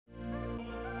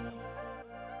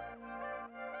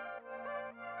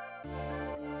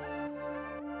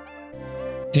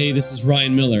Hey, this is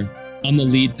Ryan Miller. I'm the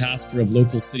lead pastor of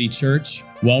Local City Church.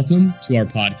 Welcome to our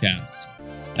podcast.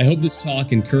 I hope this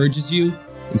talk encourages you,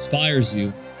 inspires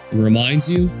you, and reminds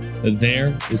you that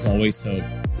there is always hope.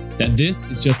 That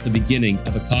this is just the beginning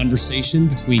of a conversation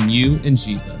between you and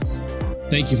Jesus.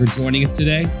 Thank you for joining us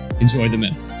today. Enjoy the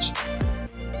message.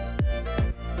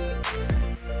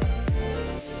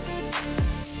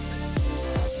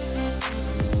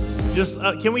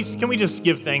 Can we just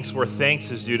give thanks where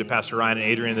thanks is due to Pastor Ryan and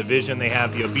Adrian, the vision they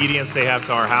have, the obedience they have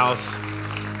to our house.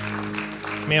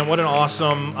 Man, what an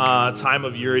awesome time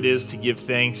of year it is to give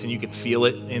thanks, and you can feel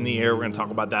it in the air. We're going to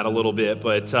talk about that a little bit,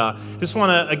 but just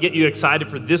want to get you excited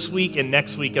for this week and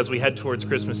next week as we head towards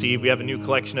Christmas Eve. We have a new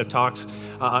collection of talks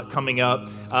coming up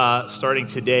starting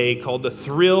today called The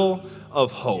Thrill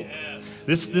of Hope.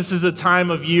 This is a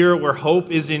time of year where hope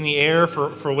is in the air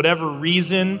for whatever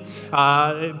reason.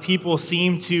 People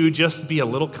seem to just be a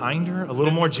little kinder, a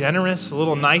little more generous, a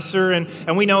little nicer.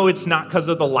 And we know it's not because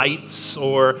of the lights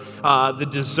or the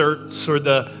desserts or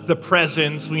the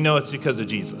presents. We know it's because of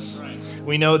Jesus.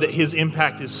 We know that his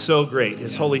impact is so great.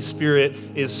 His Holy Spirit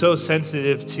is so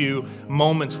sensitive to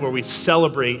moments where we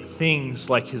celebrate things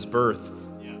like his birth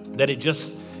that it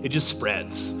just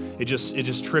spreads. It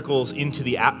just trickles into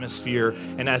the atmosphere,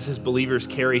 and as his believers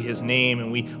carry his name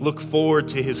and we look forward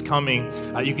to his coming,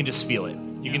 you can just feel it.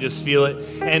 You can just feel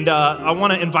it. And I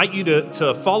want to invite you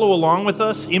to follow along with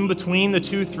us in between the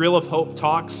two Thrill of Hope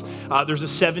talks. There's a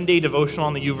 7-day devotional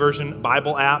on the YouVersion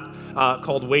Bible app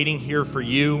called Waiting Here for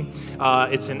You.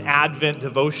 It's an Advent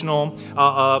devotional.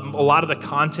 A lot of the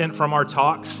content from our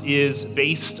talks is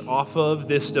based off of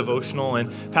this devotional,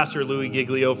 and Pastor Louis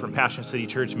Giglio from Passion City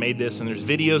Church made this, and there's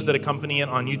videos that accompany it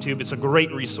on YouTube. It's a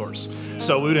great resource.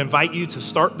 So we would invite you to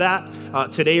start that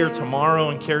today or tomorrow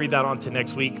and carry that on to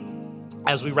next week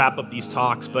as we wrap up these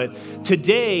talks. But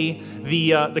today,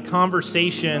 the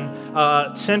conversation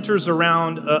centers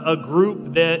around a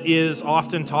group that is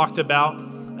often talked about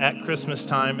at Christmas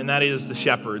time, and that is the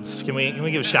shepherds. Can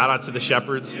we give a shout out to the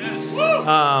shepherds?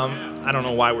 I don't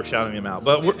know why we're shouting them out,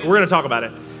 but we're going to talk about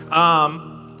it.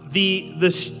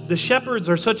 The shepherds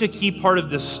are such a key part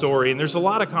of this story, and there's a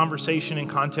lot of conversation and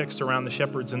context around the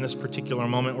shepherds in this particular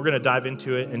moment. We're going to dive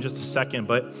into it in just a second,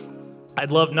 but I'd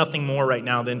love nothing more right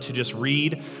now than to just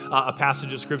read a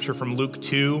passage of scripture from Luke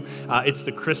 2. It's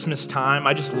the Christmas time.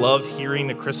 I just love hearing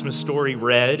the Christmas story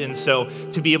read, and so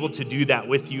to be able to do that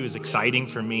with you is exciting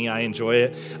for me. I enjoy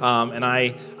it, and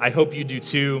I hope you do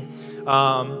too.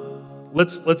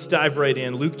 Let's dive right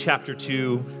in. Luke chapter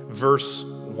 2, verse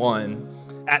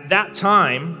 1. At that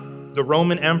time, the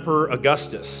Roman Emperor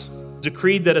Augustus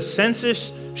decreed that a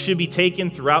census should be taken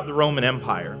throughout the Roman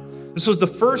Empire. This was the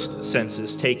first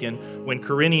census taken when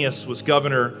Quirinius was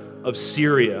governor of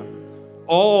Syria.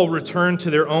 All returned to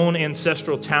their own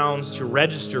ancestral towns to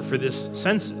register for this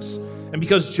census. And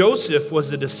because Joseph was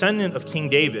the descendant of King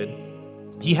David,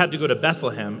 he had to go to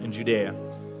Bethlehem in Judea,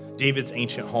 David's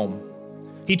ancient home.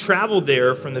 He traveled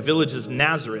there from the village of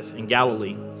Nazareth in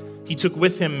Galilee. He took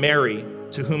with him Mary,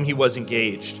 to whom he was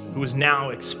engaged, who was now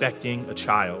expecting a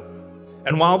child.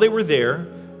 And while they were there,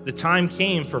 the time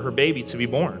came for her baby to be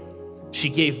born. She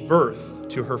gave birth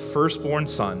to her firstborn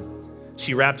son.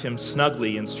 She wrapped him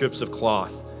snugly in strips of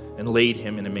cloth and laid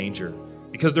him in a manger,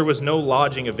 because there was no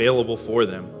lodging available for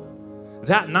them.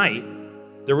 That night,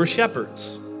 there were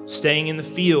shepherds staying in the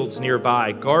fields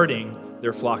nearby, guarding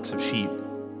their flocks of sheep.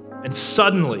 And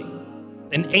suddenly,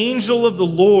 an angel of the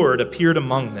Lord appeared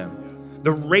among them.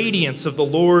 The radiance of the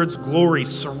Lord's glory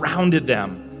surrounded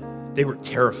them. They were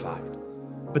terrified.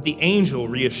 But the angel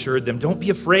reassured them. "Don't be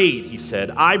afraid," he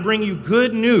said. "I bring you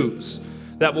good news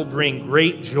that will bring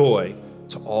great joy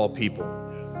to all people.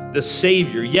 The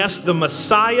Savior, yes, the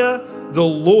Messiah, the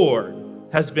Lord,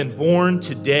 has been born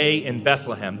today in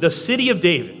Bethlehem, the city of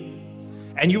David.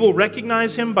 And you will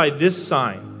recognize him by this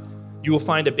sign. You will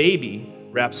find a baby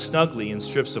wrapped snugly in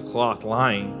strips of cloth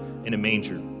lying in a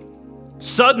manger."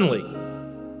 Suddenly,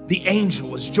 the angel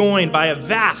was joined by a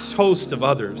vast host of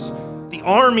others, the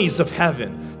armies of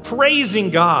heaven, praising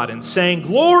God and saying,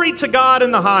 "Glory to God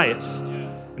in the highest,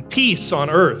 and peace on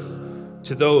earth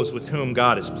to those with whom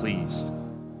God is pleased."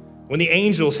 When the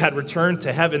angels had returned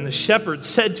to heaven, the shepherds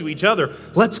said to each other,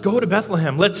 "Let's go to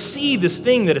Bethlehem. Let's see this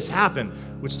thing that has happened,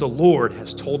 which the Lord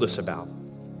has told us about."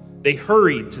 They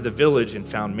hurried to the village and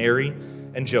found Mary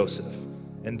and Joseph,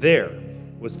 and there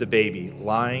was the baby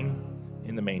lying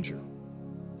in the manger.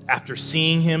 After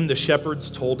seeing him, the shepherds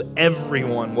told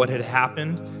everyone what had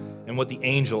happened and what the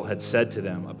angel had said to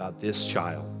them about this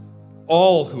child.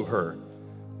 All who heard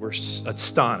were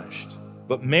astonished,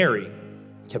 but Mary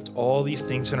kept all these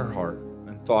things in her heart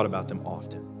and thought about them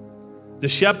often. The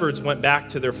shepherds went back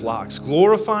to their flocks,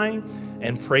 glorifying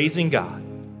and praising God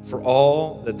for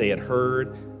all that they had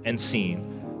heard and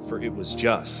seen, for it was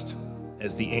just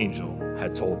as the angel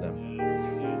had told them.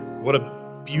 What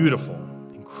a beautiful,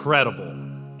 incredible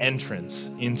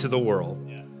entrance into the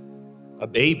world. A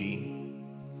baby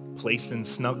placed in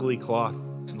snuggly cloth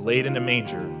and laid in a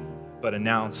manger, but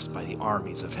announced by the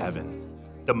armies of heaven.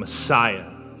 The Messiah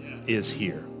is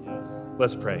here.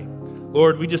 Let's pray.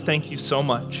 Lord, we just thank you so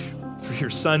much for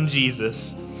your son,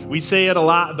 Jesus. We say it a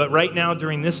lot, but right now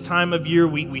during this time of year,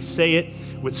 we say it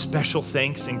with special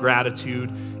thanks and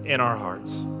gratitude in our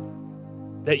hearts.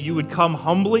 That you would come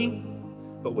humbly,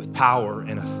 but with power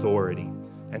and authority.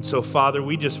 And so, Father,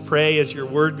 we just pray as your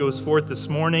word goes forth this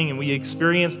morning and we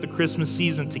experience the Christmas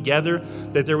season together,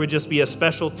 that there would just be a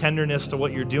special tenderness to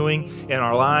what you're doing in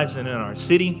our lives and in our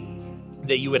city,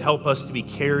 that you would help us to be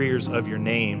carriers of your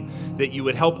name, that you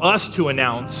would help us to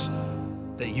announce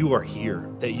that you are here,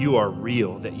 that you are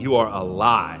real, that you are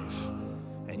alive,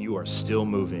 and you are still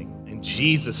moving. In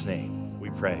Jesus' name we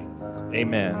pray.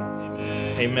 Amen.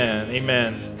 Amen. Amen.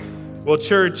 Amen. Well,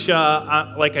 church,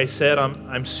 like I said,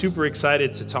 I'm super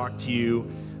excited to talk to you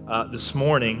this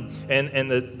morning. And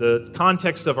the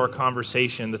context of our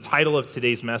conversation, the title of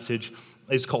today's message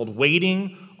is called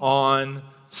Waiting on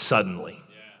Suddenly.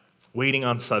 Waiting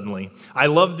on Suddenly. I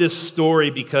love this story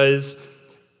because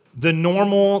the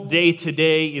normal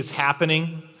day-to-day is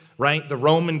happening, right? The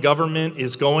Roman government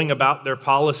is going about their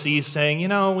policies saying,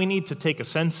 we need to take a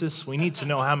census. We need to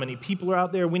know how many people are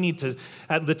out there. We need to,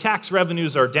 the tax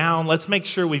revenues are down. Let's make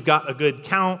sure we've got a good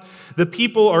count. The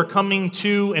people are coming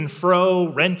to and fro,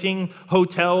 renting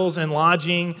hotels and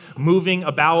lodging, moving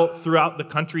about throughout the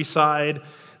countryside.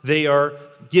 They are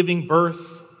giving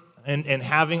birth and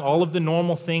having all of the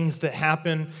normal things that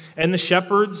happen. And the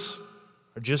shepherds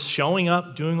are just showing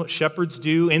up, doing what shepherds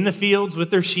do in the fields with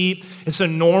their sheep. It's a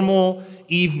normal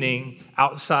evening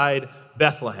outside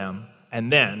Bethlehem.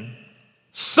 And then,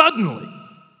 suddenly,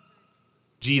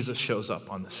 Jesus shows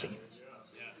up on the scene.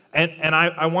 And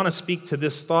I want to speak to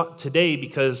this thought today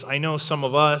because I know some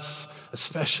of us,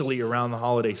 especially around the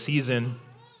holiday season,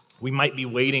 we might be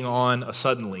waiting on a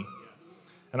suddenly.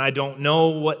 And I don't know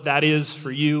what that is for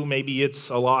you. Maybe it's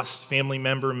a lost family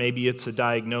member. Maybe it's a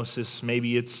diagnosis.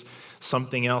 Maybe it's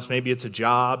something else. Maybe it's a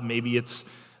job. Maybe it's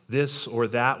this or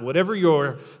that. Whatever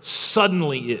your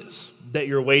suddenly is that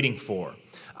you're waiting for.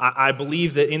 I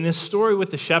believe that in this story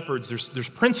with the shepherds, there's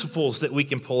principles that we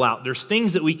can pull out. There's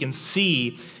things that we can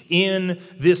see in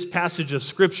this passage of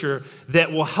Scripture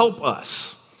that will help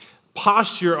us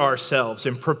posture ourselves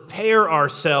and prepare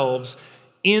ourselves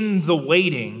in the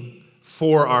waiting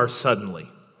for our suddenly.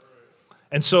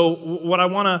 And so what I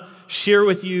want to share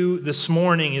with you this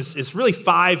morning is really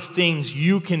 5 things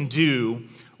you can do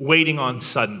waiting on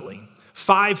suddenly.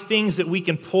 5 things that we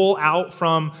can pull out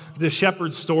from the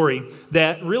shepherd story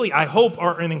that really, I hope,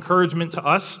 are an encouragement to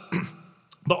us,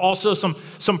 but also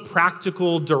some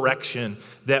practical direction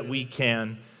that we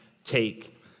can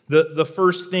take. The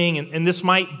first thing, and this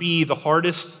might be the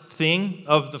hardest thing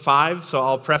of the 5, so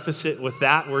I'll preface it with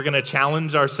that. We're going to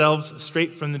challenge ourselves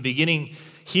straight from the beginning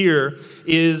here,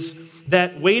 is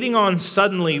that waiting on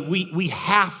suddenly, we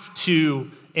have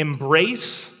to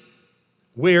embrace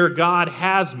where God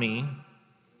has me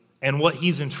and what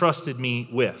he's entrusted me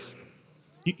with.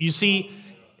 You see,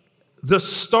 the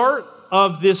start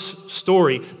of this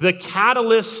story, the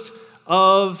catalyst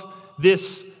of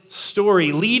this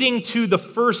story leading to the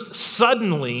first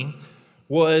suddenly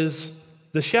was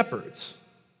the shepherds.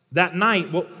 That night,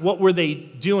 what were they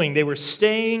doing? They were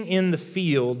staying in the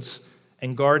fields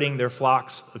and guarding their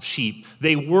flocks of sheep.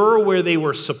 They were where they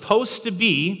were supposed to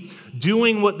be,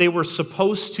 doing what they were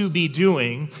supposed to be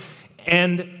doing,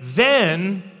 and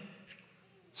then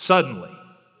suddenly.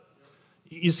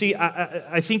 You see,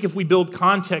 I think if we build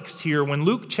context here, when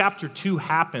Luke chapter 2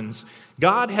 happens,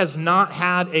 God has not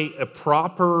had a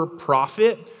proper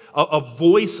prophet, a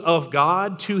voice of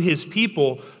God to his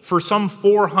people for some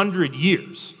 400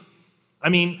 years. I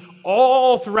mean,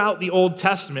 all throughout the Old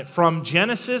Testament, from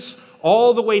Genesis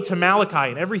all the way to Malachi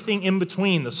and everything in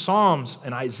between, the Psalms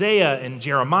and Isaiah and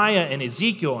Jeremiah and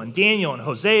Ezekiel and Daniel and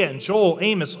Hosea and Joel,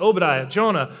 Amos, Obadiah,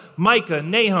 Jonah, Micah,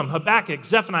 Nahum, Habakkuk,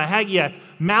 Zephaniah, Haggai,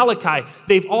 Malachi,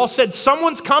 they've all said,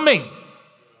 someone's coming.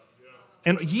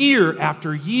 And year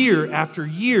after year after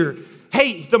year,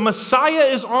 hey, the Messiah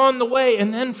is on the way.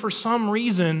 And then for some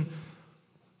reason,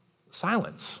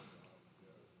 silence.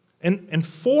 And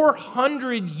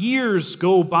 400 years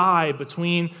go by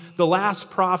between the last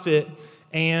prophet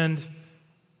and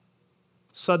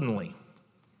suddenly.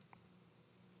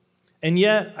 And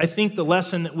yet, I think the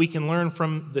lesson that we can learn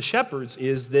from the shepherds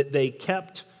is that they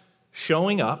kept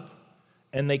showing up,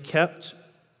 and they kept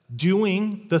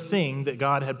doing the thing that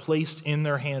God had placed in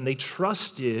their hand. They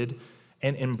trusted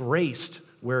and embraced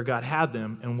where God had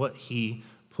them and what he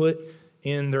put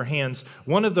in their hands.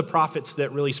 One of the prophets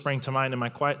that really sprang to mind in my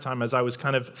quiet time as I was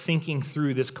kind of thinking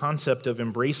through this concept of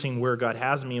embracing where God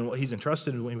has me and what he's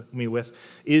entrusted me with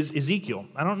is Ezekiel.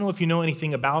 I don't know if you know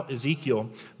anything about Ezekiel,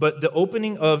 but the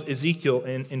opening of Ezekiel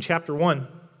in chapter 1,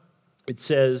 it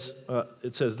says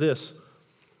this,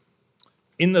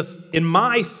 in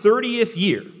my 30th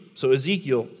year, so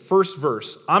Ezekiel, first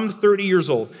verse, I'm 30 years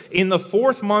old. In the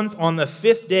 4th month, on the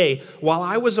 5th day, while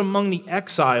I was among the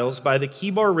exiles by the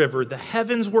Kibar River, the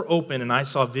heavens were open and I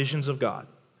saw visions of God.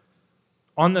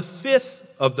 On the 5th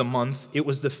of the month, it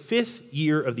was the 5th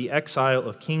year of the exile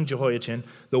of King Jehoiachin,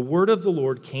 the word of the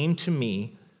Lord came to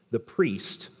me, the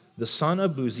priest, the son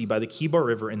of Buzi, by the Kibar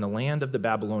River in the land of the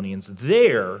Babylonians.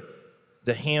 There,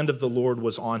 the hand of the Lord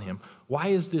was on him. Why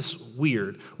is this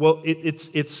weird? Well, it's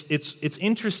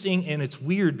interesting and it's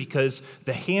weird because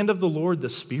the hand of the Lord, the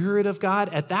Spirit of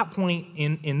God, at that point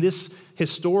in this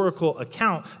historical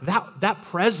account, that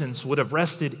presence would have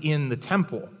rested in the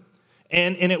temple.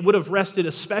 And it would have rested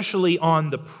especially on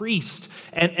the priest.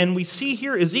 And we see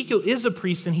here Ezekiel is a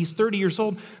priest and he's 30 years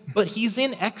old, but he's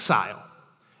in exile.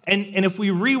 And if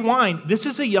we rewind, this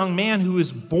is a young man who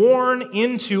is born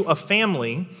into a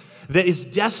family that is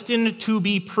destined to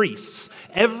be priests.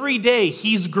 Every day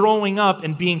he's growing up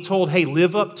and being told, hey,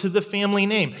 live up to the family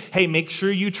name. Hey, make sure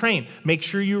you train. Make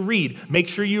sure you read. Make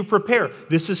sure you prepare.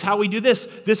 This is how we do this.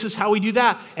 This is how we do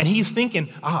that. And he's thinking,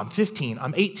 I'm 15,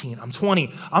 I'm 18, I'm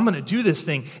 20. I'm going to do this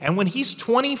thing. And when he's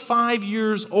 25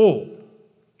 years old,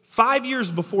 5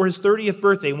 years before his 30th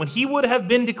birthday, when he would have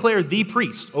been declared the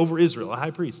priest over Israel, a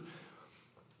high priest,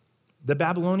 the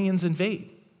Babylonians invade.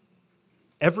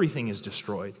 Everything is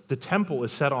destroyed. The temple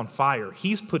is set on fire.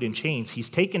 He's put in chains. He's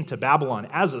taken to Babylon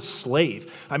as a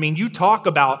slave. I mean, you talk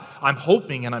about, I'm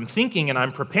hoping and I'm thinking and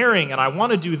I'm preparing and I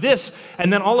want to do this.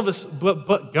 And then all of us,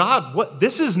 but God, what?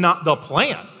 This is not the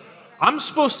plan. I'm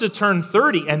supposed to turn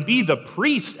 30 and be the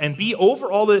priest and be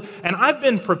over all the, and I've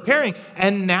been preparing.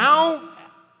 And now,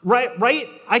 right,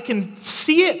 I can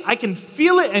see it. I can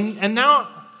feel it. And now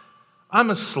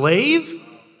I'm a slave.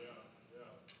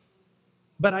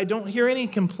 But I don't hear any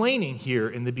complaining here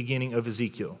in the beginning of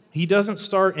Ezekiel. He doesn't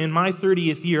start, in my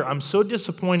 30th year, I'm so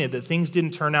disappointed that things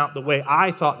didn't turn out the way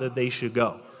I thought that they should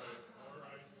go.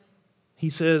 He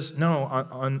says, no,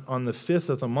 on the 5th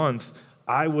of the month,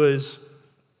 I was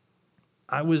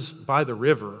by the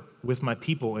river with my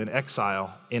people in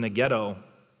exile, in a ghetto,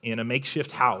 in a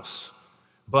makeshift house.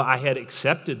 But I had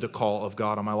accepted the call of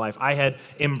God on my life. I had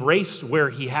embraced where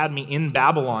he had me in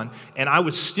Babylon, and I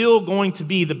was still going to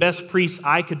be the best priest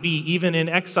I could be, even in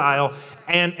exile.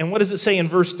 And what does it say in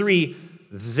verse 3?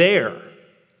 There,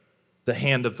 the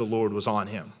hand of the Lord was on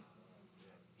him.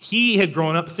 He had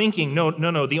grown up thinking, no,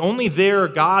 the only there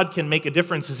God can make a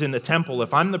difference is in the temple.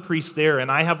 If I'm the priest there and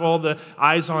I have all the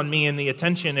eyes on me and the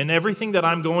attention and everything that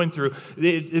I'm going through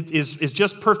it is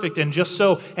just perfect and just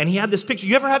so. And he had this picture.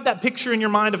 You ever have that picture in your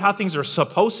mind of how things are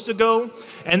supposed to go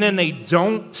and then they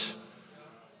don't?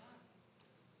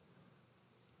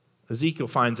 Ezekiel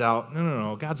finds out,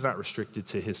 no, God's not restricted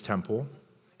to his temple.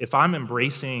 If I'm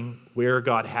embracing where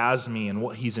God has me and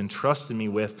what he's entrusted me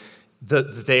with,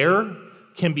 there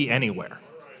can be anywhere.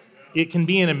 It can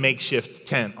be in a makeshift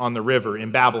tent on the river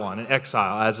in Babylon, in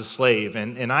exile as a slave.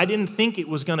 And I didn't think it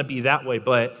was going to be that way,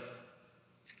 but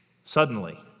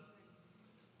suddenly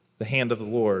the hand of the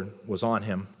Lord was on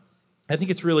him. I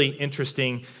think it's really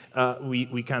interesting.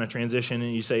 We kind of transition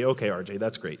and you say, okay, RJ,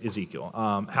 that's great, Ezekiel.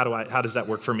 How does that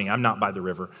work for me? I'm not by the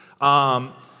river.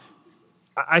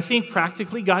 I think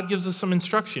practically God gives us some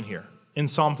instruction here in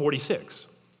Psalm 46.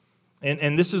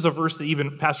 And this is a verse that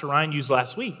even Pastor Ryan used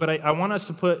last week, but I want us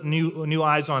to put new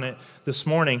eyes on it this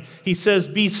morning. He says,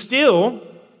 be still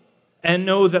and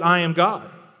know that I am God.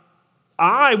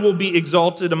 I will be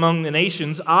exalted among the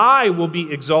nations. I will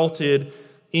be exalted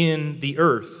in the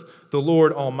earth. The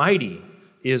Lord Almighty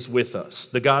is with us.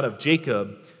 The God of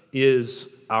Jacob is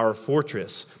our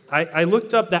fortress. I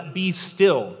looked up that be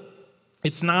still.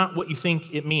 It's not what you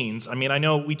think it means. I mean, I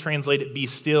know we translate it be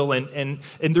still, and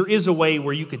there is a way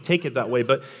where you could take it that way,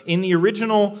 but in the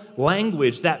original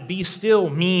language, that be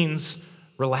still means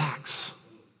relax,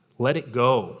 let it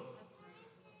go.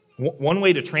 One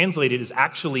way to translate it is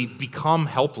actually become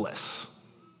helpless.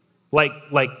 Like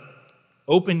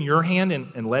open your hand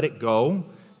and let it go,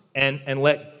 and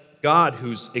let God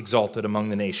who's exalted among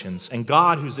the nations, and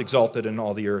God who's exalted in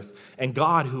all the earth, and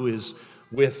God who is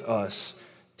with us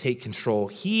take control.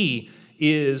 He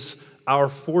is our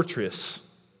fortress.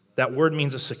 That word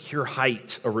means a secure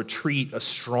height, a retreat, a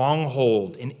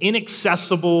stronghold, an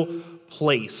inaccessible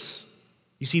place.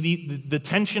 You see, the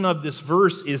tension of this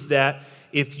verse is that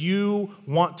if you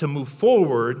want to move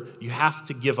forward, you have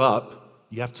to give up,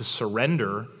 you have to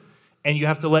surrender, and you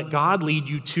have to let God lead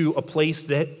you to a place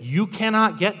that you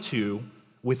cannot get to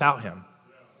without him.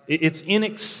 It's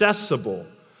inaccessible.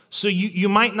 So you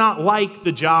might not like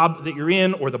the job that you're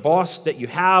in or the boss that you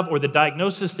have or the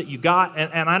diagnosis that you got.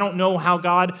 And I don't know how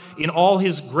God, in all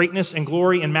his greatness and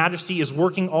glory and majesty, is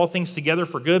working all things together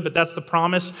for good, but that's the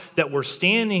promise that we're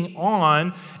standing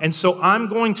on. And so I'm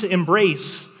going to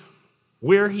embrace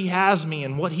where he has me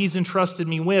and what he's entrusted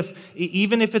me with,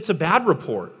 even if it's a bad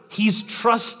report. He's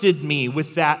trusted me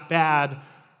with that bad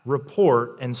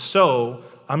report. And so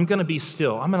I'm going to be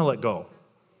still. I'm going to let go.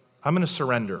 I'm going to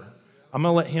surrender. I'm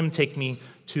going to let him take me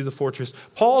to the fortress.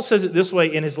 Paul says it this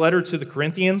way in his letter to the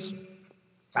Corinthians.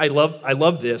 I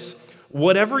love this.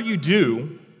 Whatever you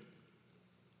do,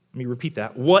 let me repeat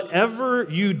that. Whatever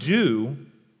you do,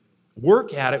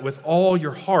 work at it with all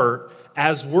your heart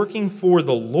as working for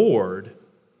the Lord,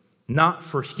 not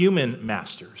for human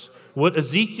masters. What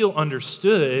Ezekiel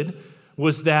understood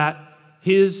was that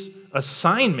his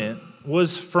assignment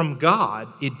was from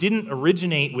God. It didn't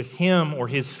originate with him or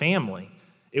his family.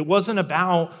 It wasn't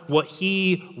about what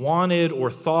he wanted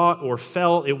or thought or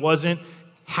felt. It wasn't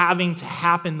having to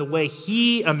happen the way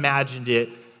he imagined it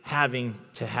having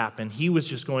to happen. He was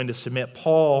just going to submit.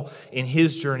 Paul, in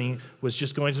his journey, was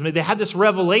just going to submit. They had this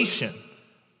revelation.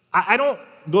 I don't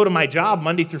go to my job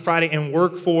Monday through Friday and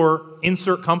work for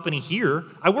insert company here.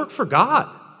 I work for God.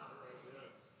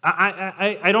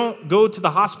 I don't go to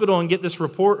the hospital and get this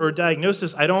report or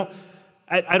diagnosis. I don't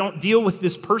deal with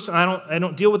this person. I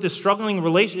don't deal with this struggling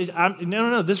relationship.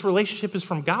 No. This relationship is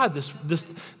from God.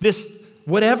 This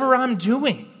whatever I'm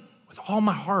doing with all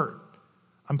my heart,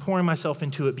 I'm pouring myself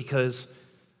into it because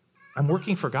I'm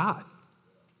working for God,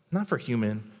 not for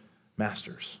human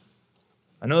masters.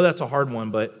 I know that's a hard one,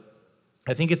 but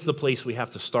I think it's the place we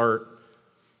have to start.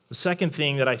 The second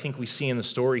thing that I think we see in the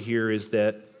story here is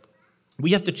that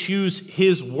we have to choose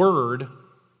his word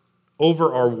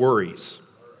over our worries.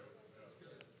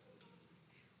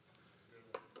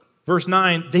 Verse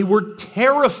 9, they were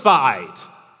terrified.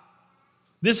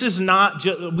 This is not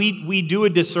just, we do a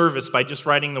disservice by just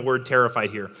writing the word terrified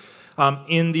here.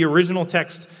 In the original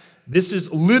text, this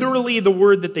is literally the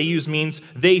word that they use means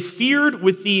they feared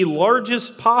with the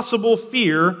largest possible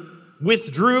fear,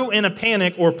 withdrew in a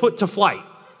panic, or put to flight.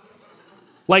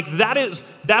 Like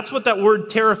that's what that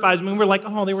word terrifies. I mean, we're like,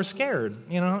 oh, they were scared,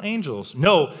 angels.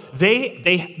 No,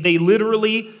 they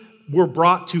literally were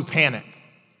brought to panic.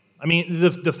 I mean,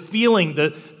 the feeling,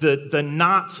 the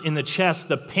knots in the chest,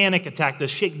 the panic attack, the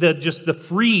shake, just the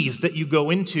freeze that you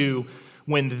go into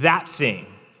when that thing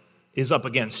is up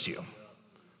against you.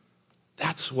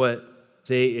 That's what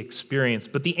they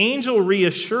experienced. But the angel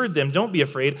reassured them, don't be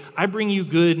afraid. I bring you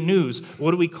good news.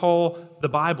 What do we call the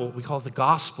Bible? We call it the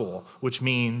gospel, which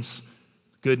means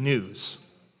good news.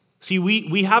 See,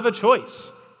 we have a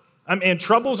choice. And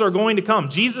troubles are going to come.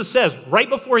 Jesus says right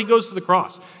before he goes to the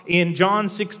cross in John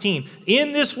 16,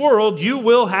 in this world you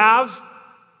will have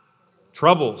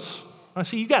troubles.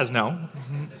 See, you guys know.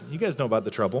 You guys know about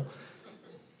the trouble.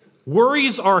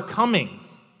 Worries are coming.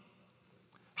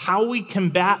 How we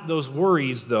combat those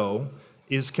worries, though,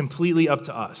 is completely up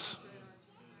to us.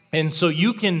 And so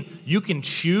you can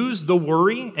choose the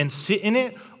worry and sit in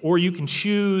it, or you can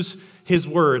choose his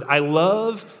word. I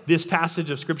love this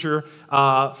passage of scripture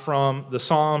from the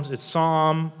Psalms. It's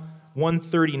Psalm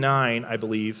 139, I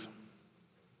believe,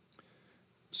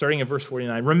 starting at verse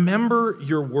 49. Remember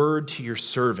your word to your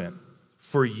servant,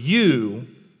 for you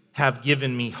have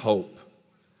given me hope.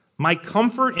 My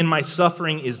comfort in my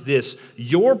suffering is this: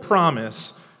 your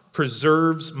promise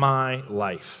preserves my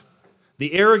life.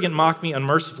 The arrogant mock me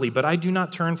unmercifully, but I do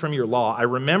not turn from your law. I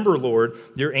remember, Lord,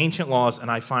 your ancient laws,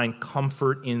 and I find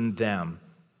comfort in them.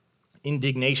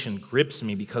 Indignation grips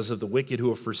me because of the wicked who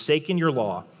have forsaken your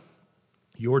law.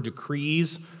 Your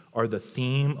decrees are the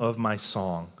theme of my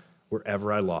song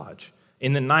wherever I lodge.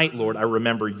 In the night, Lord, I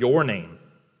remember your name,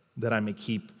 that I may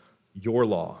keep your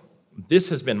law. This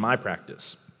has been my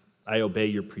practice. I obey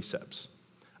your precepts.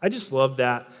 I just love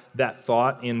that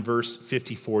thought in verse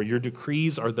 54. Your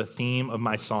decrees are the theme of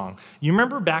my song. You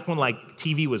remember back when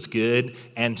TV was good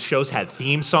and shows had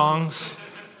theme songs?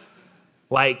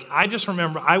 I just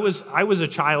remember I was a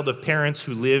child of parents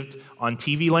who lived on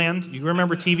TV Land. You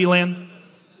remember TV Land?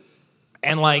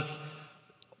 And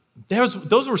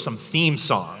those were some theme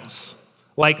songs.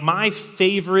 My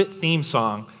favorite theme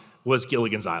song was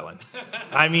Gilligan's Island.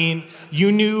 I mean,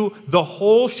 you knew the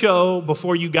whole show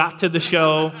before you got to the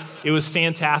show. It was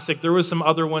fantastic. There was some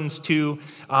other ones too.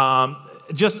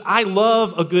 I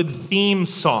love a good theme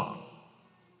song.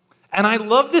 And I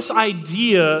love this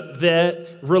idea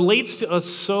that relates to us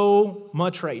so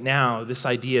much right now, this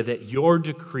idea that your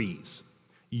decrees,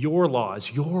 your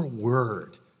laws, your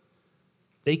word,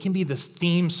 they can be this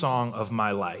theme song of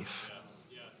my life.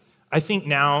 I think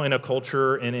now in a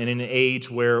culture and in an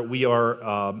age where we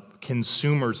are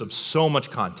consumers of so much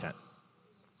content,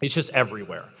 it's just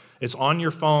everywhere. It's on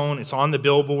your phone, it's on the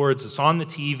billboards, it's on the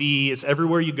TV, it's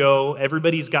everywhere you go.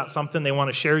 Everybody's got something they want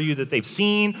to share you that they've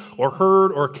seen or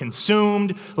heard or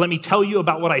consumed. Let me tell you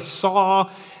about what I saw.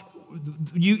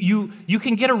 You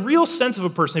can get a real sense of a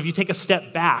person if you take a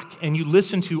step back and you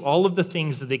listen to all of the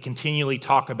things that they continually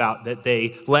talk about that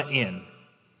they let in.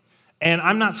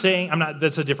 And that's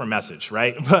a different message,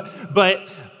 right? But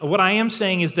what I am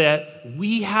saying is that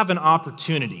we have an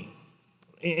opportunity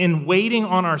in waiting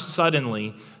on our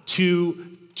suddenly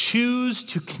to choose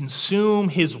to consume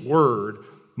his word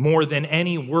more than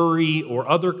any worry or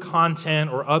other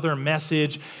content or other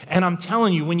message. And I'm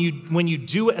telling you, when you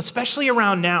do it, especially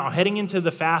around now, heading into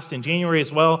the fast in January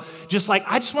as well,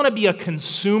 I just want to be a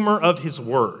consumer of his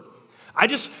word.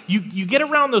 You get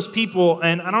around those people,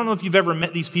 and I don't know if you've ever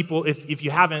met these people. If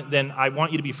you haven't, then I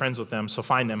want you to be friends with them, so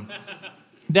find them.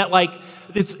 That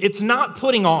it's not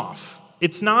putting off.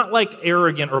 It's not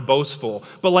arrogant or boastful,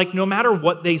 but no matter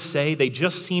what they say, they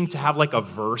just seem to have a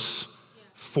verse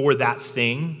for that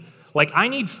thing. I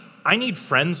need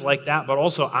friends like that, but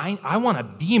also I want to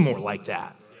be more like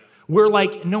that. Where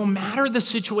no matter the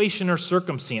situation or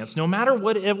circumstance, no matter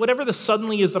whatever the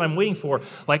suddenly is that I'm waiting for,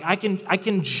 I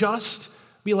can just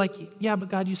be yeah, but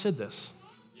God, you said this.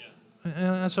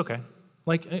 Yeah. That's okay.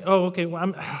 Okay,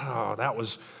 well, that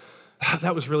was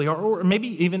really hard. Or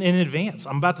maybe even in advance,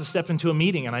 I'm about to step into a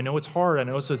meeting and I know it's hard. I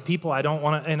know it's with people I don't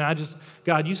want to, and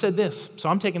God, you said this, so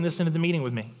I'm taking this into the meeting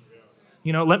with me.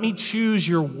 Let me choose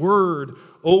your word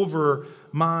over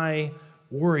my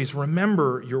worries.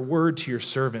 Remember your word to your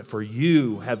servant, for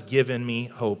you have given me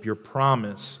hope. Your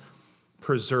promise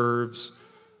preserves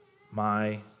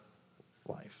my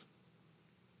life.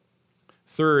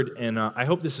 Third, and I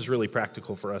hope this is really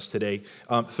practical for us today.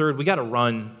 Third, we got to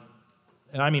run,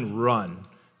 and I mean run,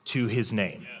 to his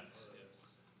name.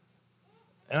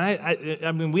 And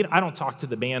I don't talk to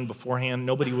the band beforehand.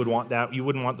 Nobody would want that. You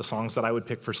wouldn't want the songs that I would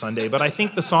pick for Sunday. But I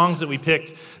think the songs that we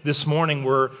picked this morning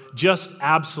were just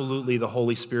absolutely the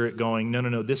Holy Spirit going,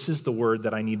 no, this is the word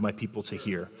that I need my people to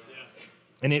hear.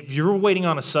 And if you're waiting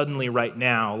on a suddenly right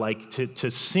now,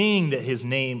 to sing that his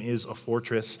name is a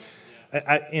fortress,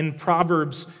 in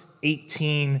Proverbs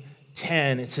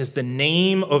 18:10, it says, the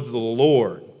name of the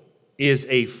Lord is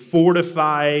a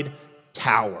fortified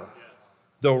tower.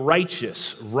 The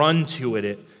righteous run to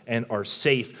it and are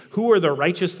safe. Who are the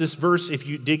righteous? This verse, if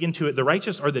you dig into it, the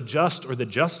righteous are the just or the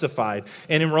justified.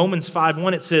 And in Romans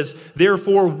 5:1, it says,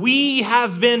 therefore we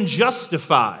have been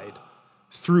justified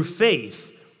through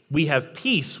faith. We have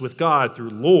peace with God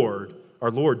through our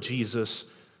Lord Jesus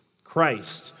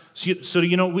Christ. So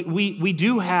we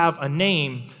do have a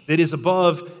name that is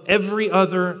above every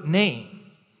other name.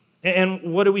 And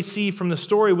what do we see from the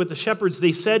story with the shepherds?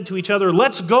 They said to each other,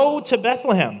 let's go to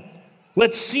Bethlehem.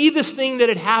 Let's see this thing that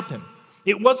had happened.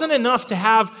 It wasn't enough to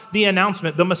have the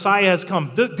announcement, the Messiah has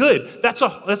come. Good, that's a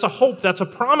hope, that's a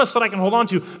promise that I can hold on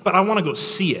to, but I want to go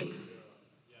see it.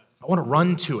 I want to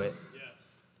run to it.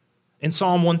 In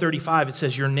Psalm 135, it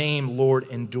says, your name, Lord,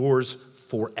 endures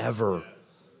forever.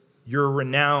 Your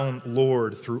renown,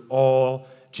 Lord, through all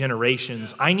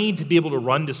generations. I need to be able to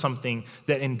run to something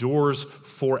that endures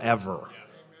forever.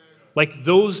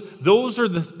 Those are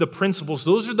the principles.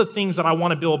 Those are the things that I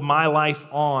want to build my life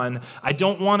on. I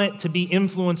don't want it to be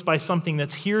influenced by something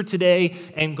that's here today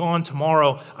and gone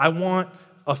tomorrow. I want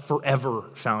a forever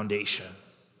foundation.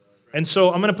 And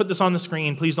so I'm going to put this on the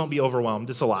screen. Please don't be overwhelmed.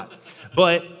 It's a lot.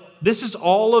 But this is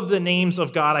all of the names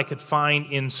of God I could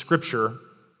find in Scripture.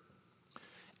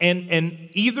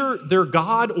 And either they're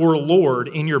God or Lord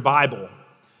in your Bible,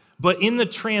 but in the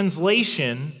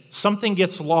translation, something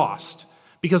gets lost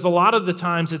because a lot of the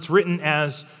times it's written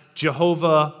as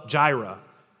Jehovah Jireh,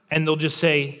 and they'll just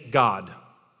say God.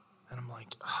 And I'm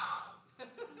like,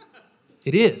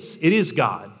 It is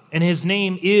God, and his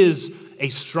name is a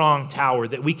strong tower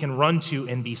that we can run to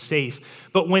and be safe.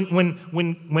 But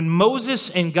when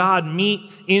Moses and God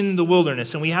meet in the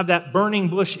wilderness, and we have that burning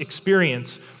bush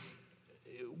experience,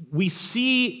 we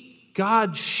see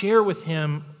God share with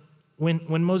him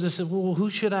when Moses said, well, who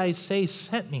should I say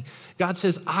sent me? God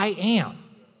says, I am.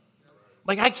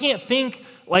 Like, I can't think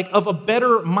like of a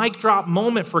better mic drop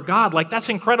moment for God. Like, that's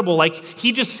incredible. Like,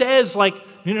 he just says, like,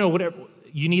 whatever.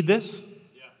 You need this?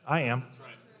 Yeah. I am. That's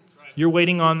right. You're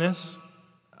waiting on this?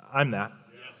 I'm that.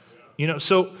 Yes.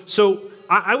 So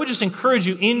I would just encourage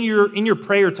you in your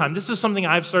prayer time. This is something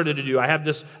I've started to do. I have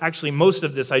this, actually most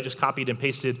of this I just copied and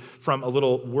pasted from a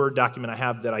little Word document I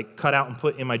have that I cut out and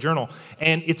put in my journal.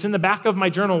 And it's in the back of my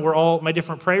journal where all my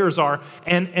different prayers are.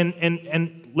 And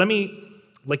let me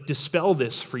dispel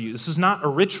this for you. This is not a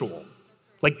ritual.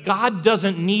 Like, God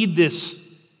doesn't need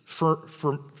this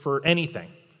for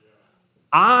anything.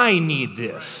 I need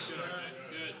this.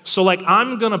 So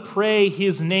I'm going to pray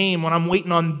his name when I'm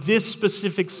waiting on this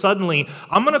specific suddenly.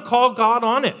 I'm going to call God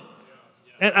on it.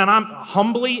 And I'm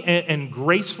humbly and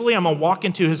gracefully, I'm going to walk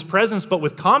into his presence, but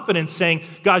with confidence saying,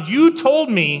 God, you told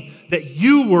me that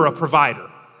you were a provider.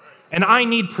 And I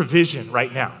need provision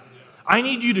right now. I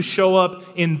need you to show up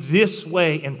in this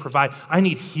way and provide. I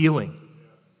need healing.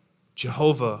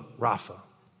 Jehovah Rapha.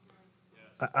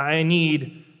 I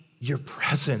need your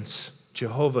presence,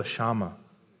 Jehovah Shammah.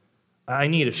 I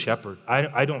need a shepherd.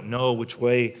 I don't know which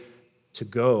way to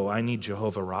go. I need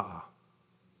Jehovah Ra'ah.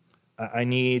 I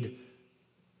need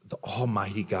the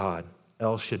Almighty God,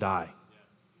 El Shaddai.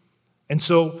 And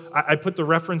so I put the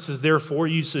references there for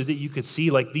you so that you could see,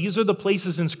 these are the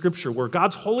places in Scripture where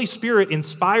God's Holy Spirit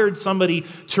inspired somebody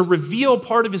to reveal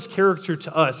part of his character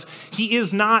to us. He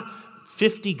is not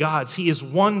 50 gods. He is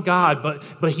one God,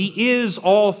 but he is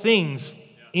all things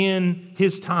in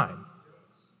his time.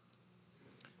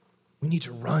 We need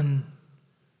to run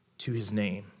to his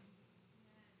name.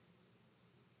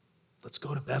 Let's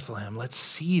go to Bethlehem. Let's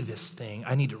see this thing.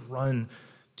 I need to run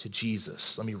to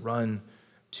Jesus. Let me run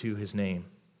to his name.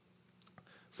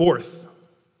 Fourth,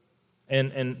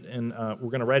 and we're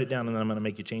going to write it down, and then I'm going to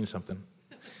make you change something.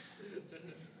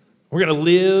 We're going to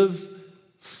live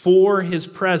for his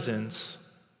presence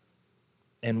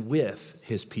and with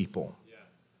his people.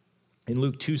 In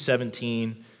Luke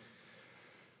 2:17,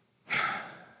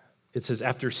 it says,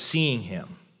 after seeing him.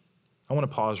 I want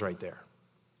to pause right there.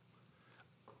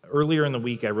 Earlier in the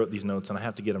week, I wrote these notes, and I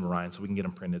have to get them, Ryan, so we can get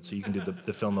them printed, so you can do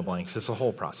the fill in the blanks. It's a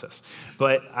whole process.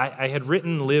 But I had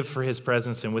written, live for his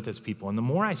presence and with his people, and the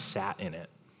more I sat in it,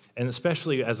 and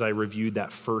especially as I reviewed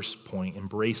that first point,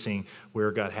 embracing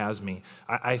where God has me,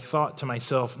 I thought to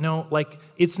myself, no,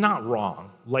 it's not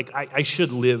wrong. I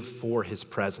should live for his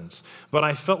presence. But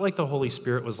I felt like the Holy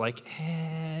Spirit was like,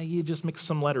 you just mix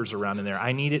some letters around in there.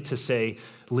 I need it to say,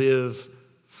 live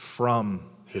from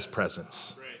his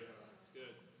presence.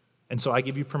 And so I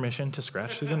give you permission to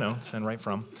scratch through the notes and write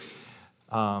from.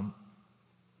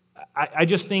 I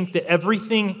just think that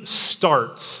everything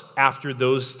starts after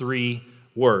those three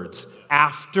words.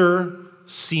 After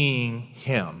seeing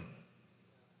him,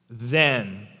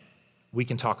 then we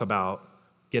can talk about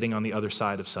getting on the other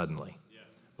side of suddenly.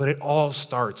 But it all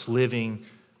starts living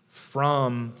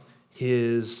from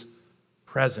his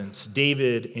presence.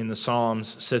 David in the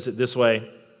Psalms says it this way: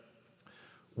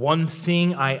 one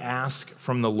thing I ask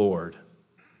from the Lord,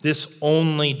 this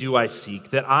only do I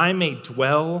seek, that I may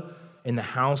dwell in the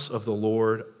house of the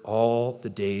Lord all the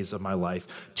days of my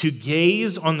life, to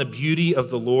gaze on the beauty of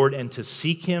the Lord and to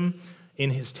seek him in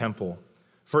his temple.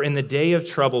 For in the day of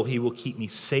trouble, he will keep me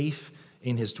safe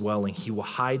in his dwelling. He will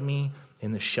hide me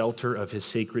in the shelter of his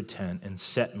sacred tent and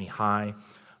set me high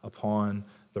upon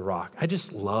the rock. I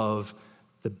just love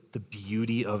the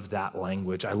beauty of that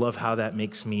language. I love how that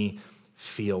makes me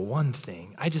feel. One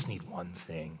thing. I just need one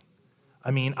thing. I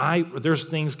mean, there's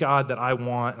things, God, that I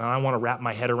want, and I want to wrap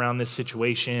my head around this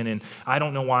situation, and I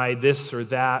don't know why this or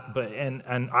that, but and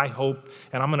I hope,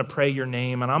 and I'm going to pray your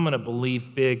name, and I'm going to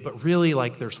believe big, but really,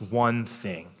 there's one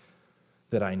thing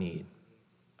that I need.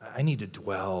 I need to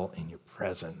dwell in your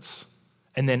presence.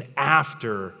 And then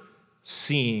after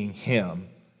seeing him,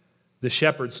 the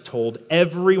shepherds told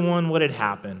everyone what had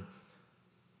happened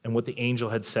and what the angel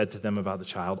had said to them about the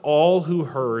child. All who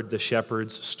heard the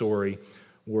shepherd's story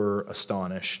were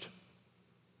astonished.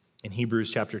 In Hebrews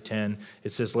chapter 10,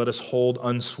 it says, let us hold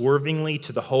unswervingly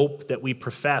to the hope that we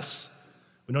profess.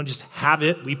 We don't just have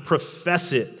it, we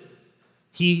profess it.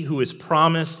 He who is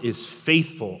promised is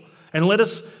faithful. And let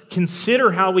us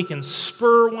consider how we can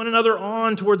spur one another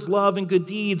on towards love and good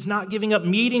deeds, not giving up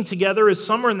meeting together as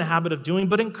some are in the habit of doing,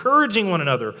 but encouraging one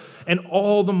another. And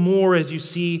all the more as you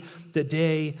see the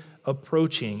day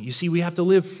approaching. You see, we have to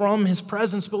live from his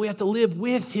presence, but we have to live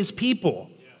with his people.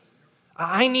 Yes.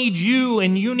 I need you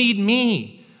and you need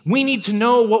me. We need to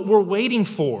know what we're waiting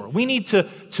for. We need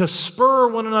to spur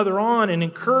one another on and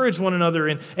encourage one another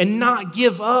and not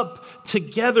give up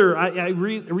together. I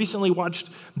recently watched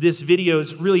this video.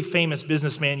 It's a really famous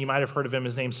businessman. You might have heard of him.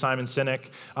 His name's Simon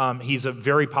Sinek. He's a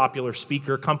very popular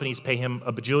speaker. Companies pay him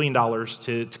 $1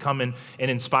 bajillion to come and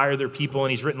inspire their people,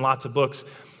 and he's written lots of books.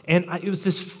 And it was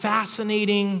this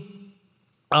fascinating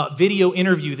video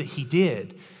interview that he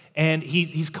did. And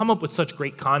he's come up with such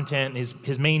great content.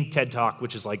 His main TED Talk,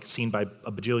 which is like seen by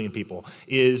a bajillion people,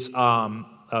 is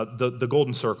the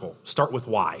Golden Circle. Start with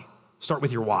why. Start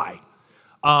with your why.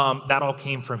 That all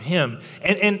came from him.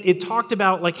 And it talked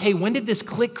about like, hey, when did this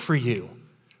click for you?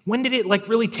 When did it like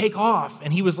really take off?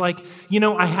 And he was like,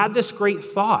 I had this great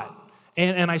thought.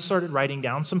 And I started writing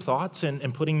down some thoughts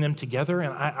and putting them together.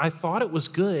 And I thought it was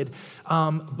good,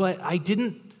 but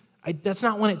that's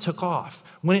not when it took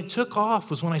off. When it took off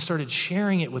was when I started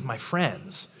sharing it with my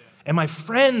friends. And my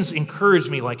friends encouraged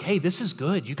me like, hey, this is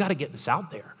good. You got to get this out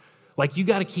there. Like, you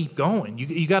got to keep going.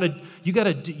 You got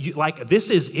to, like, this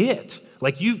is it.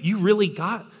 Like, you really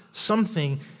got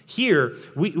something here.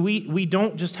 We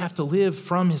don't just have to live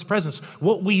from his presence.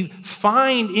 What we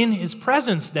find in his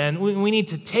presence then, we need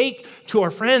to take to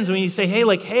our friends and we need to say,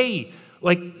 hey,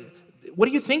 what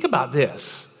do you think about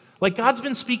this? Like, God's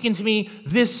been speaking to me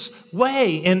this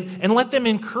way, and let them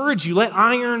encourage you. Let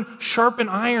iron sharpen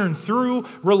iron through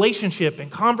relationship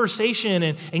and conversation,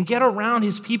 and get around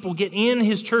his people, get in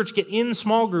his church, get in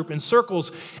small group and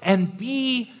circles, and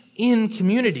be in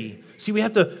community. See, we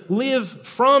have to live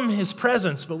from his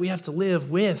presence, but we have to live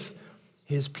with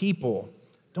his people.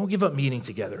 Don't give up meeting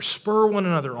together. Spur one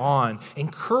another on.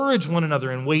 Encourage one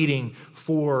another in waiting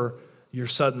for your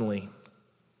suddenly.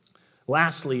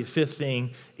 Lastly, the fifth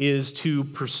thing is to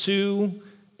pursue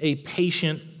a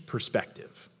patient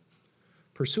perspective.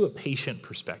 Pursue a patient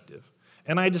perspective.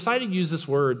 And I decided to use this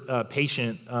word,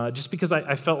 patient, just because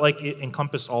I felt like it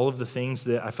encompassed all of the things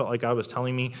that I felt like God was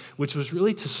telling me, which was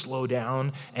really to slow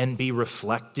down and be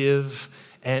reflective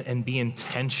and be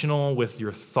intentional with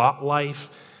your thought life.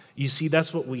 You see,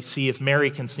 that's what we see. If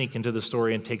Mary can sneak into the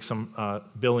story and take some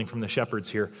billing from the shepherds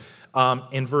here.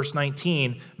 In verse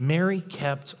 19, Mary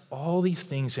kept all these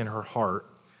things in her heart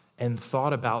and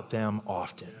thought about them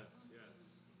often.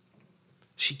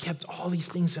 She kept all these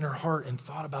things in her heart and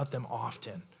thought about them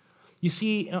often. You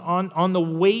see, on the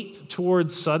wait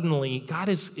towards suddenly, God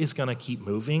is going to keep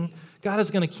moving. God is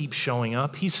going to keep showing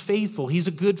up. He's faithful. He's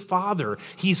a good father.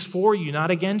 He's for you, not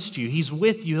against you. He's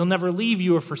with you. He'll never leave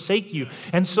you or forsake you.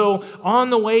 And so on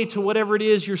the way to whatever it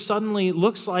is your suddenly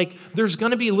looks like, there's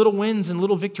going to be little wins and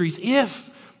little victories if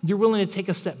you're willing to take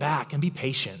a step back and be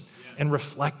patient and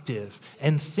reflective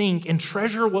and think and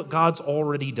treasure what God's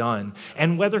already done.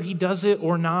 And whether he does it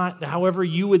or not, however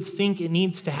you would think it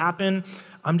needs to happen,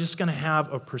 I'm just going to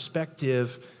have a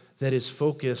perspective that is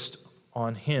focused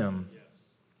on him.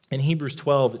 In Hebrews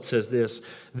 12, it says this,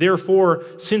 therefore,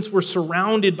 since we're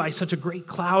surrounded by such a great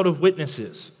cloud of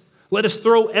witnesses, let us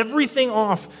throw everything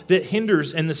off that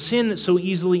hinders and the sin that so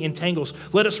easily entangles.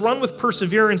 Let us run with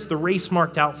perseverance the race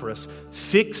marked out for us,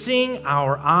 fixing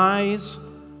our eyes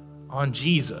on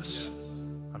Jesus.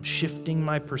 I'm shifting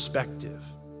my perspective.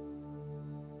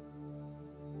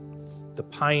 The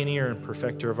pioneer and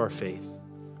perfecter of our faith.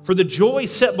 For the joy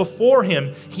set before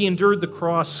him, he endured the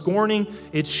cross, scorning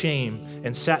its shame,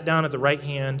 and sat down at the right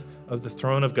hand of the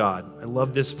throne of God. I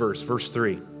love this verse, verse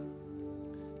 3.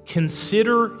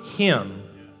 Consider him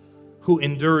who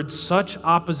endured such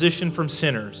opposition from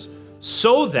sinners,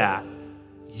 so that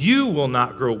you will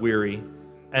not grow weary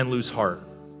and lose heart.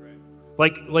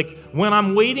 Like when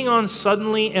I'm waiting on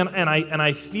suddenly and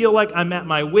I feel like I'm at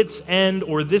my wit's end,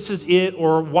 or this is it,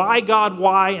 or why God,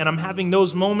 why, and I'm having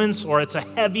those moments, or it's a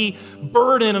heavy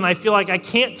burden and I feel like I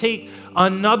can't take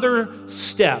another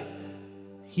step.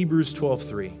 Hebrews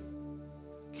 12:3.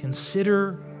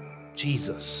 Consider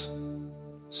Jesus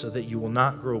so that you will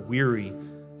not grow weary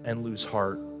and lose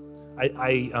heart.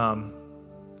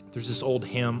 There's this old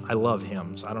hymn. I love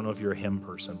hymns. I don't know if you're a hymn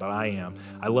person, but I am.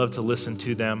 I love to listen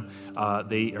to them.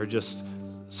 They are just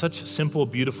such simple,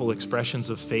 beautiful expressions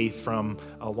of faith from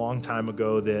a long time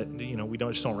ago that, we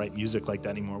just don't write music like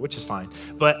that anymore, which is fine.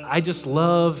 But I just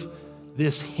love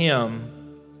this hymn.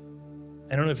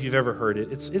 I don't know if you've ever heard it.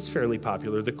 It's fairly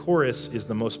popular. The chorus is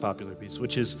the most popular piece,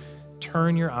 which is,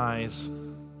 turn your eyes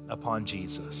upon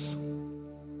Jesus.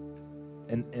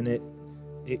 And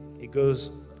it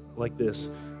goes like this.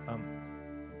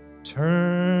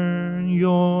 Turn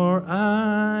your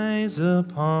eyes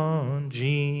upon Jesus.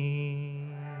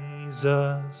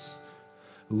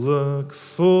 Look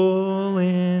full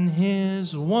in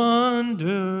his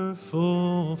wonderful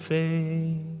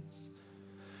face,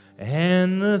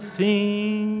 and the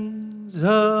things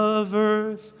of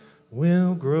earth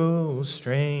will grow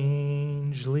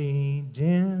strangely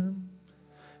dim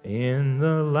in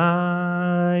the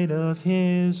light of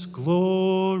his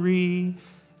glory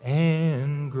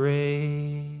and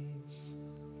grace.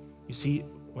 You see,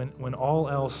 when all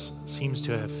else seems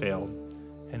to have failed,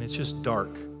 and it's just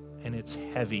dark, and it's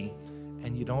heavy,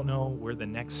 and you don't know where the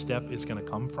next step is going to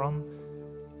come from,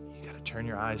 you got to turn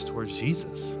your eyes towards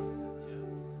Jesus.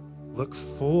 Look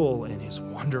full in his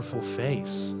wonderful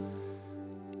face,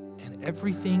 and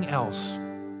everything else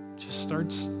just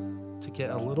starts to get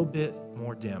a little bit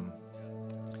more dim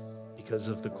because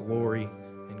of the glory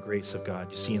and grace of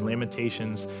God. You see, in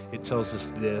Lamentations, it tells us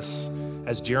this.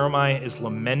 As Jeremiah is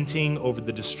lamenting over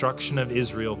the destruction of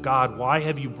Israel, God, why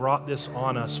have you brought this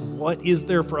on us? What is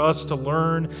there for us to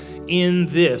learn in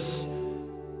this?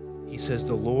 He says,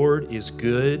 the Lord is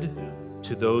good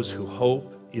to those who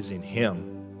hope is in him,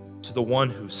 to the one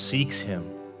who seeks him.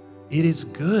 It is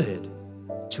good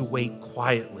to wait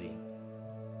quietly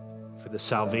for the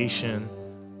salvation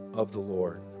of the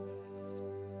Lord.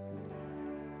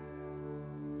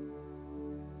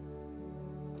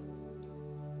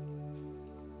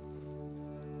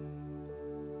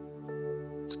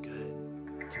 It's good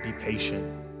to be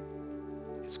patient.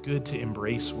 It's good to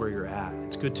embrace where you're at.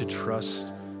 It's good to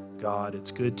trust God.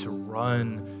 It's good to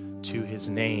run to his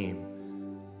name.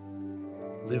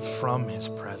 Live from his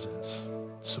presence,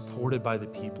 supported by the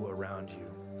people around you,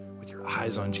 with your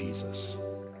eyes on Jesus.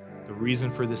 The reason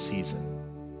for the season,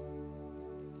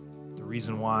 the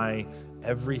reason why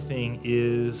everything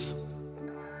is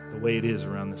the way it is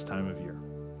around this time of year.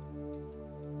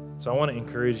 So I want to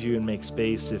encourage you and make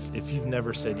space. If you've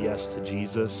never said yes to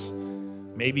Jesus,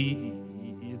 maybe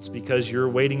it's because you're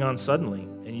waiting on suddenly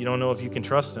and you don't know if you can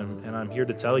trust him. And I'm here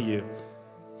to tell you,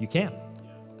 you can.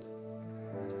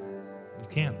 You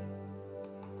can.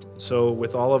 So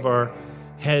with all of our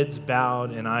heads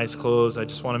bowed and eyes closed, I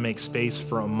just want to make space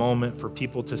for a moment for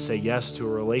people to say yes to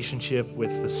a relationship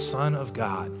with the Son of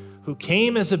God, who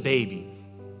came as a baby,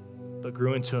 but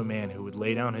grew into a man who would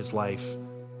lay down his life.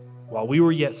 While we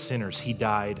were yet sinners, he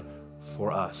died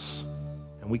for us,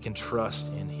 and we can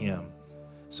trust in him.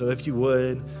 So if you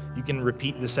would, you can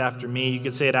repeat this after me. You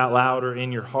can say it out loud or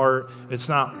in your heart. It's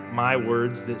not my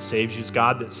words that saves you. It's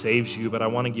God that saves you, but I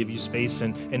want to give you space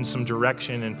and some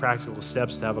direction and practical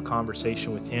steps to have a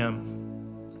conversation with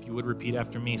him. If you would repeat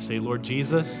after me, say, Lord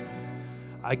Jesus,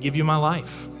 I give you my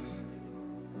life.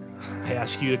 I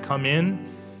ask you to come in,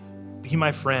 be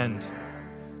my friend,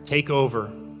 take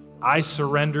over. I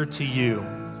surrender to you.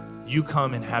 You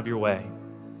come and have your way.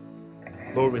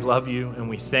 Lord, we love you and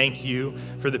we thank you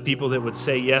for the people that would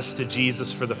say yes to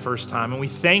Jesus for the first time. And we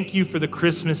thank you for the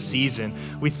Christmas season.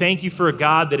 We thank you for a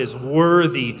God that is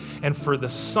worthy and for the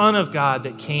Son of God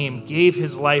that came, gave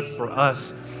his life for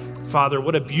us. Father,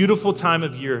 what a beautiful time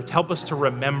of year. Help us to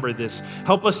remember this.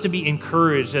 Help us to be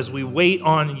encouraged as we wait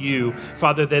on you,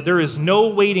 Father, that there is no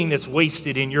waiting that's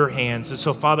wasted in your hands. And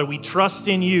so, Father, we trust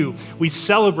in you. We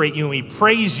celebrate you and we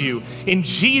praise you. In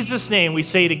Jesus' name, we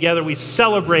say together, we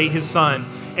celebrate his Son.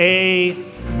 Amen.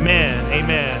 Amen.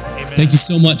 Amen. Thank you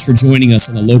so much for joining us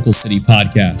on the Local City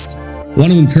Podcast. I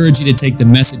want to encourage you to take the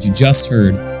message you just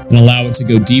heard and allow it to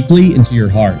go deeply into your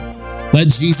heart. Let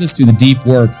Jesus do the deep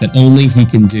work that only he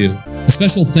can do. A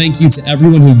special thank you to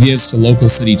everyone who gives to Local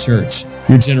City Church.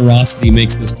 Your generosity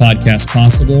makes this podcast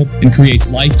possible and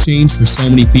creates life change for so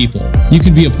many people. You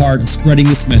can be a part of spreading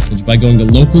this message by going to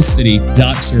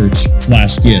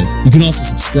localcity.church/give. You can also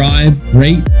subscribe,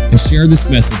 rate, and share this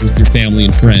message with your family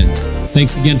and friends.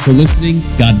 Thanks again for listening.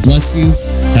 God bless you.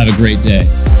 Have a great day.